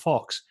shot your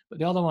fox. But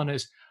the other one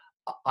is,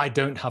 I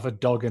don't have a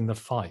dog in the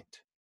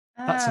fight.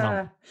 That's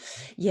an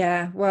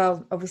yeah,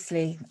 well,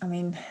 obviously, I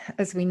mean,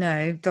 as we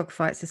know, dog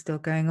fights are still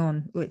going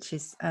on, which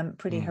is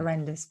pretty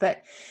horrendous.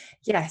 But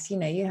yes,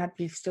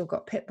 you've still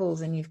got pit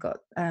bulls and you've got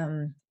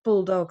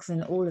bulldogs,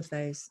 and all of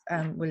those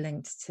were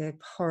linked to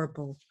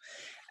horrible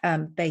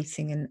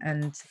baiting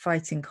and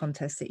fighting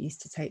contests that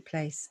used to take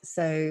place.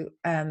 So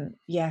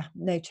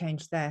no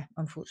change there,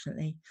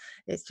 unfortunately.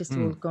 It's just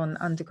all gone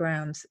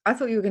underground. I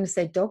thought you were going to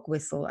say dog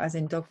whistle, as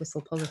in dog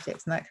whistle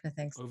politics and that kind of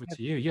thing. Over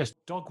to you. Yes,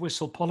 dog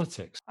whistle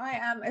politics. I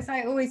am, as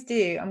I always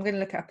do, I'm going to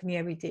look it up in the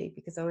OED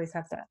because I always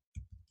have that.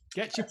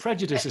 Get your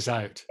prejudices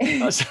out.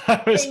 That's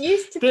how it's It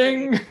used to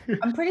ding. be.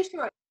 I'm pretty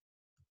sure it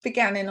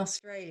began in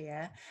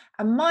Australia,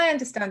 and my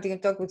understanding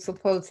of dog whistle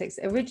politics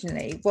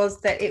originally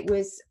was that it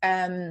was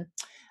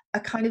a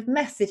kind of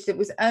message that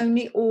was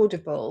only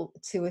audible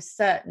to a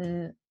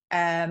certain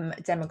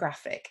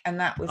demographic, and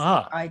that was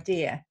the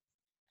idea.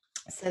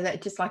 So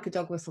that just like a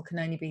dog whistle can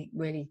only be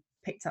really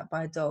picked up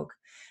by a dog.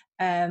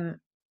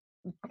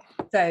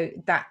 So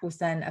that was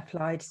then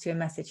applied to a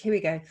message. Here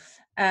we go.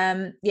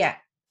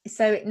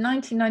 So in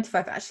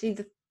 1995, actually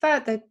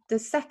the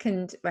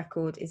second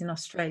record is in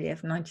Australia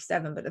from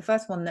 97, but the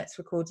first one that's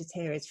recorded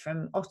here is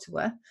from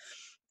Ottawa.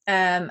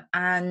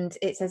 And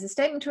it says a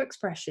statement or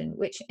expression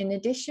which, in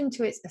addition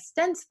to its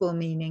ostensible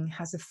meaning,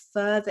 has a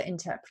further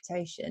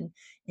interpretation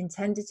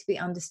intended to be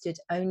understood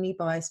only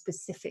by a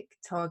specific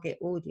target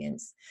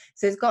audience.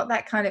 So it's got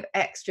that kind of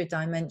extra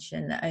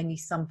dimension that only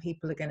some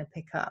people are going to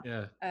pick up.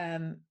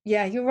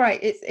 Yeah, you're right.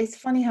 It's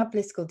funny how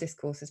political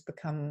discourse has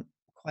become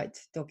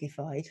quite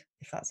doggified,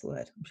 if that's a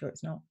word. I'm sure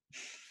it's not.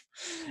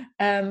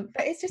 But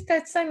it's just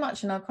there's so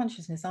much in our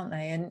consciousness, aren't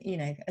they? And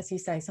as you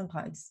say,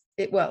 sometimes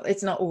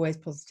it's not always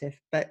positive,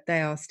 but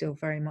they are still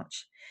very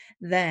much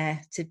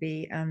there to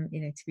be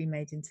to be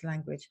made into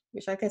language,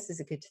 which I guess is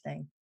a good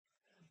thing.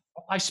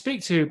 I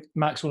speak to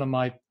Maxwell and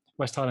my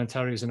West Highland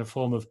Terriers in a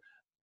form of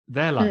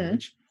their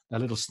language, their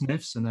little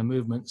sniffs and their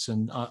movements,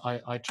 and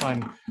I try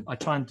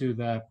and do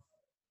their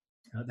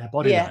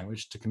body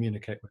language to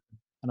communicate with them.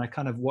 And I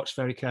kind of watch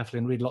very carefully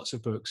and read lots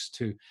of books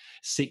to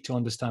seek to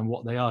understand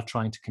what they are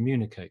trying to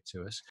communicate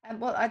to us.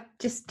 Well, I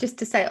just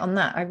to say on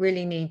that, I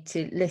really need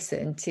to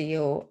listen to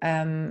your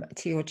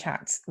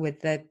chats with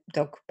the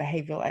dog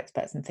behavioural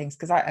experts and things,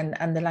 because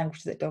and the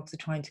language that dogs are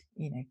trying to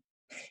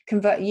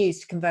use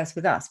to converse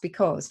with us.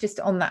 Because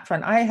just on that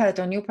front, I heard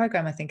on your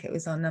program, I think it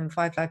was on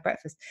 5 Live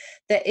Breakfast,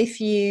 that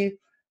if you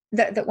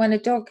that when a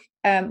dog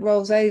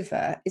rolls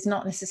over, is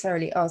not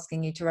necessarily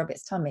asking you to rub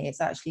its tummy.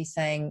 It's actually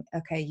saying,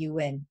 okay, you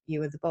win,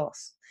 you are the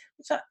boss.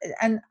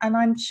 And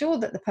I'm sure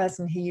that the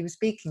person who you were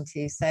speaking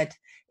to said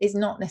is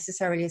not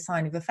necessarily a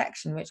sign of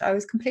affection, which I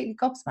was completely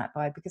gobsmacked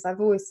by, because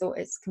I've always thought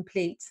it's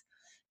complete,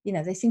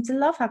 they seem to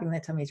love having their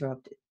tummies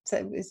rubbed.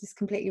 So is this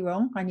completely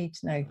wrong? I need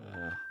to know.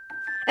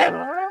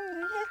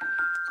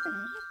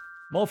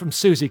 More from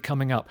Susie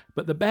coming up,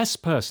 but the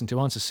best person to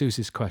answer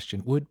Susie's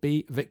question would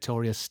be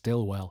Victoria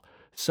Stilwell.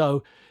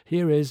 So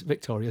here is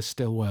Victoria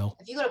Stilwell.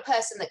 If you've got a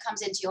person that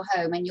comes into your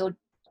home and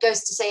goes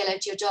to say hello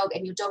to your dog,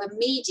 and your dog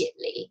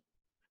immediately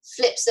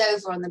flips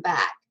over on the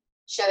back,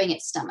 showing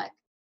its stomach,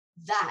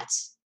 that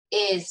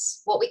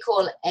is what we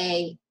call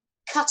a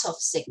cut-off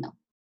signal,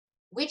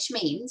 which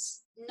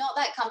means not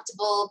that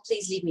comfortable,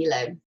 please leave me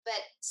alone.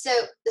 But so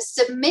the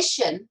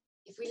submission,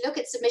 if we look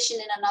at submission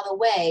in another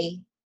way,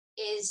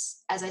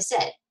 is, as I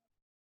said,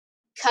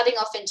 cutting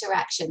off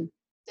interaction.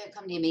 Don't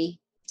come near me,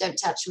 don't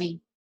touch me.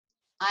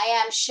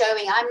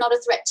 I'm not a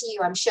threat to you.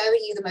 I'm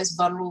showing you the most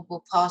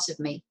vulnerable part of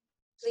me.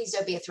 Please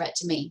don't be a threat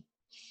to me.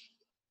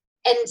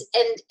 And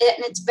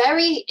it's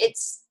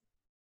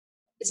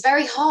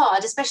very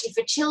hard, especially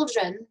for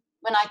children,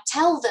 when I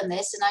tell them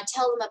this and I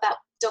tell them about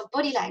dog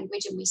body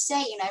language, and we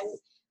say,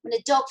 when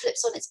a dog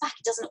flips on its back,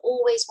 it doesn't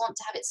always want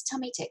to have its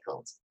tummy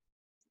tickled.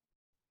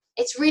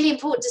 It's really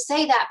important to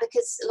say that,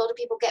 because a lot of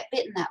people get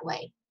bitten that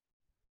way.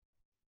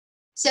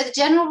 So the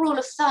general rule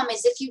of thumb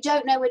is, if you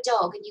don't know a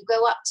dog and you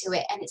go up to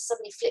it and it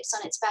suddenly flips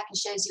on its back and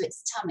shows you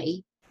its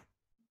tummy,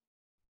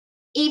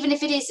 even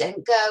if it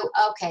isn't, go,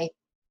 okay,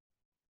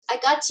 I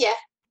got you.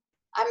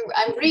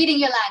 I'm reading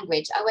your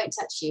language. I won't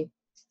touch you.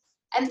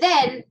 And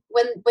then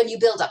when you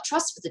build up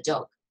trust with the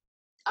dog,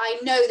 I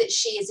know that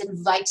she is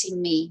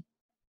inviting me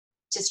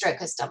to stroke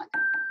her stomach.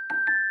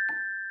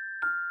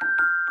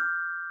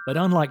 But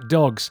unlike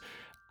dogs,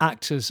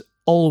 actors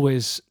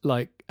always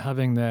like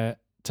having their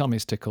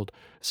tummies tickled.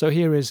 So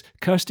here is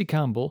Kirsty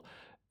Campbell,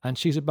 and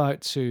she's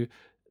about to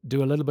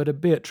do a little bit of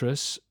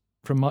Beatrice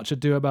from Much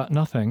Ado About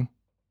Nothing,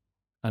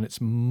 and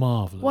it's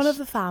marvellous. One of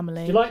the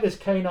family. Do you like this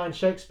canine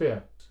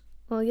Shakespeare?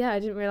 Well, yeah, I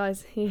didn't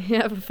realise he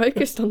ever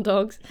focused on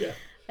dogs. Yeah.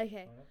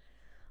 Okay.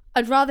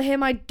 I'd rather hear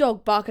my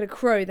dog bark at a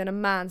crow than a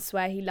man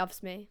swear he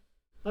loves me.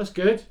 That's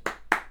good.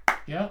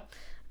 Yeah.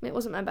 It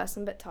wasn't my best.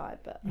 I'm a bit tired,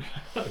 but...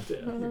 Oh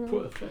dear, you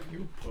poor thing,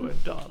 you poor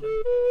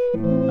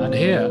darling. And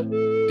here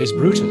is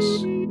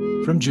Brutus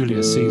from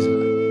Julius Caesar.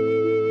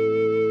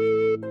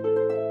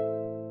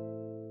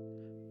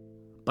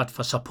 But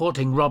for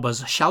supporting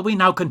robbers, shall we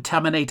now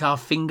contaminate our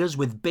fingers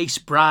with base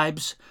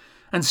bribes,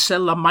 and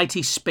sell the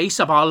mighty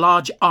space of our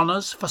large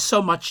honours for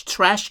so much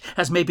trash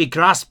as may be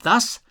grasped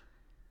thus?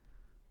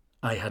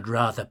 I had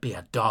rather be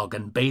a dog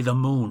and bathe the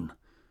moon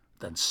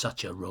than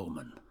such a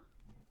Roman.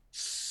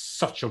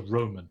 Such a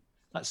Roman.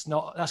 That's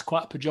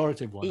quite a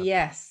pejorative one.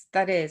 Yes,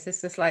 that is.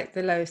 It's just like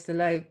the lowest the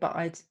low, but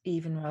I'd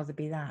even rather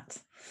be that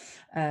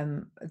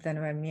than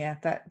a Roman. Yeah,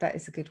 that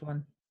is a good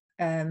one.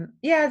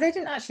 Yeah, they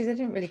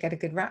didn't really get a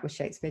good rap with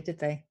Shakespeare, did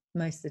they?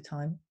 Most of the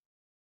time.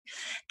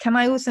 Can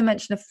I also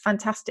mention a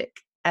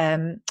fantastic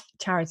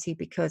charity,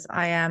 because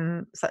I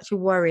am such a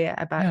worrier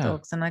about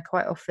dogs, and I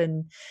quite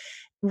often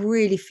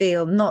really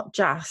feel, not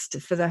just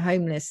for the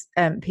homeless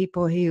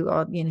people who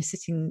are,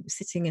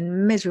 sitting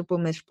in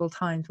miserable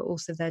times, but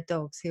also their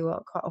dogs, who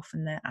are quite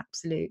often their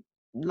absolute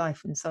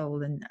life and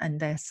soul, and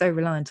they're so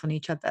reliant on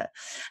each other.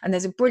 And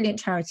there's a brilliant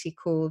charity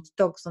called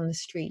Dogs on the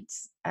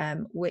Streets,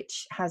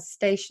 which has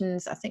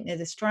stations, I think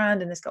there's a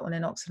Strand, and there's got one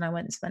in Oxford. I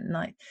went and spent the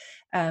night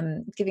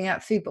giving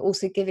out food, but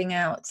also giving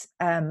out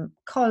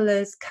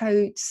collars,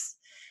 coats,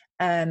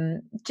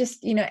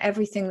 just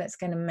everything that's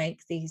going to make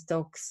these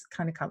dogs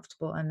kind of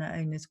comfortable and their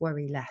owners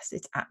worry less.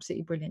 It's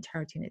absolutely brilliant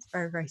charity, and it's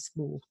very, very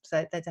small,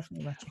 so they're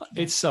definitely worth checking out.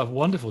 It's a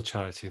wonderful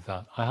charity,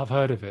 that I have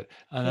heard of it,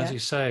 and Yeah. as you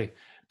say,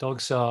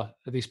 dogs are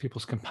these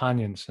people's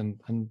companions,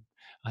 and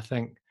I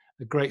think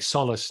a great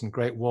solace and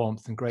great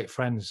warmth and great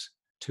friends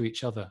to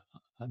each other.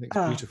 I think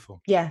it's beautiful.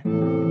 Yeah.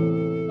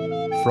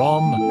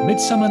 From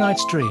Midsummer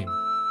Night's Dream.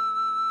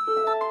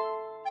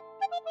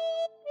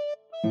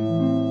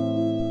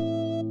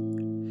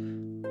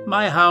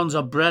 My hounds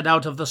are bred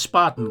out of the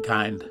Spartan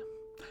kind,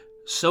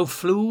 so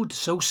flued,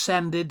 so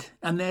sanded,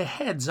 and their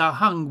heads are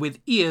hung with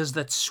ears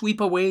that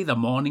sweep away the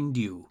morning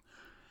dew,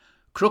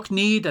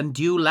 crook-kneed and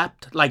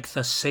dew-lapped like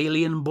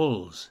Thessalian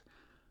bulls,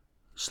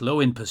 slow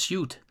in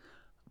pursuit,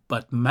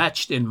 but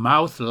matched in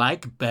mouth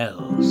like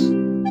bells.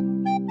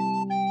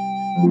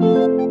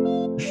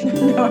 No,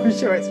 I'm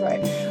sure it's right.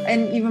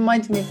 And you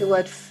reminded me of the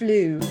word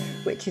flew,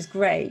 which is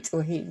great,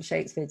 or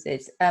Shakespeare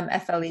did,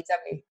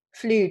 F-L-E-W.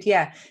 Flued,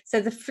 yeah.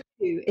 So the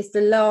flew is the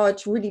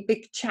large, really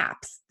big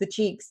chaps, the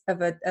cheeks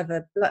of a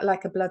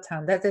like a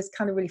bloodhound. There's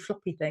kind of really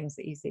floppy things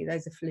that you see.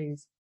 Those are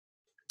flews.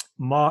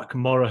 Mark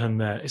Moraghan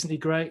there, isn't he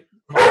great?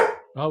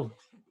 Oh,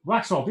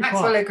 Maxwell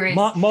agrees.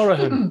 Mark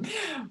Moraghan.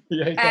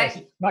 Yeah, he does.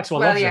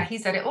 Maxwell loves him. He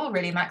said it all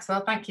really, Maxwell.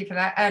 Thank you for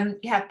that.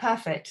 Yeah,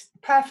 perfect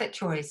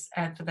choice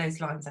for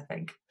those lines, I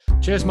think.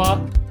 Cheers,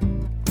 Mark.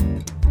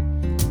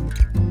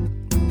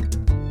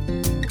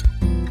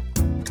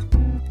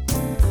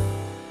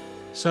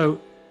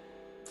 So,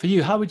 for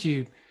you, how would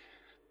you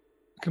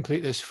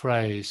complete this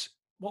phrase?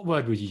 What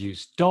word would you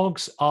use?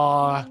 Dogs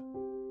are...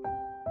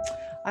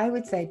 I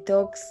would say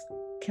dogs.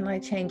 Can I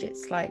change it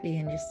slightly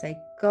and just say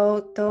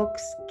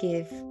dogs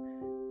give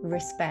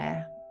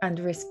respect? And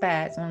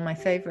respect is one of my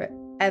favourite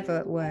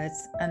ever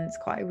words, and it's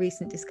quite a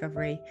recent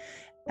discovery.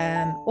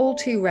 All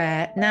too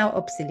rare, now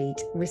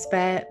obsolete.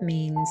 Respect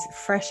means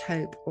fresh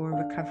hope or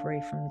a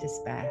recovery from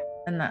despair.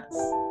 And that's,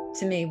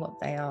 to me, what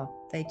they are.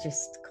 They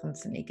just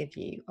constantly give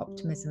you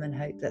optimism and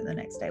hope that the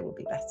next day will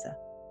be better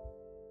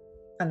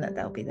and that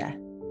they'll be there.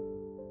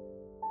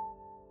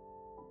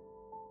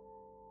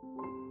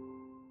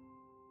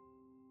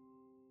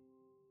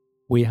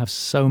 We have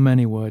so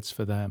many words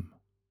for them.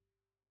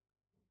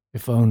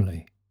 If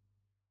only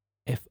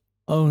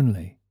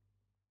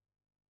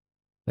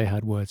they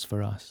had words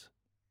for us.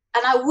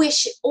 And I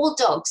wish all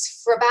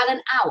dogs for about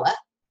an hour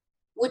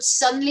would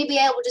suddenly be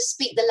able to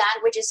speak the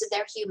languages of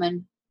their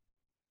human,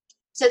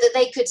 so that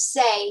they could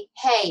say,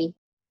 hey,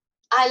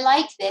 I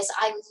like this,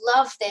 I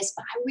love this,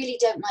 but I really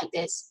don't like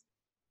this.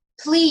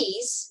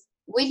 Please,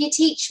 when you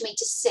teach me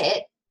to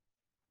sit,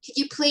 could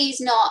you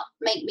please not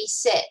make me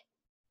sit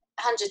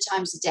 100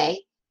 times a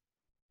day?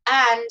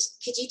 And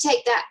could you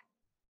take that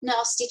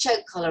nasty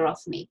choke collar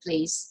off me,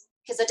 please?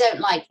 Because I don't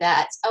like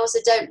that. I also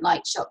don't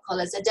like shock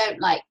collars.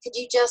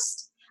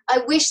 I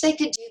wish they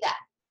could do that.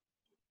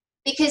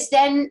 Because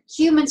then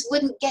humans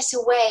wouldn't get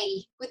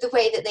away with the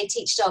way that they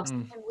teach dogs.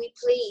 Can we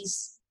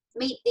please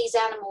meet these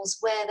animals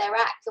where they're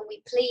at? Can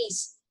we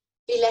please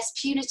be less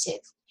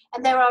punitive?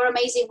 And there are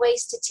amazing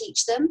ways to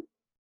teach them,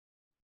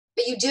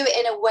 but you do it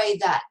in a way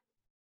that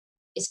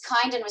is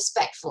kind and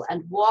respectful.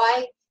 And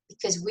why?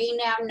 Because we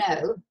now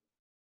know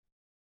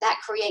that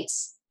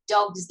creates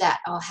dogs that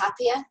are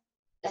happier,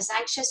 less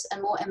anxious,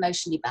 and more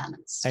emotionally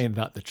balanced. Ain't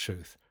that the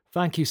truth?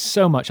 Thank you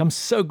so much. I'm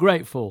so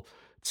grateful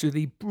to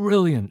the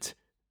brilliant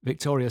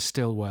Victoria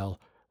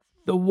Stilwell,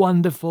 the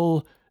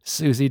wonderful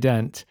Susie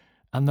Dent,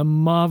 and the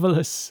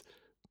marvellous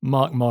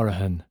Mark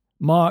Moraghan.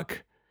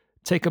 Mark,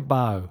 take a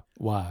bow.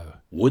 Wow.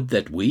 Would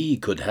that we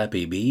could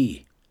happy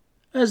be,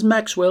 as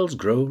Maxwell's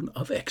grown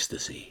of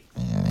ecstasy.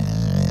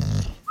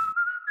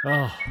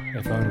 Oh,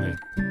 if only.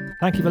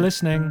 Thank you for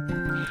listening.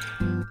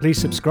 Please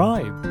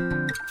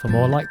subscribe for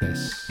more like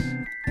this.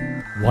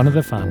 One of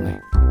the family.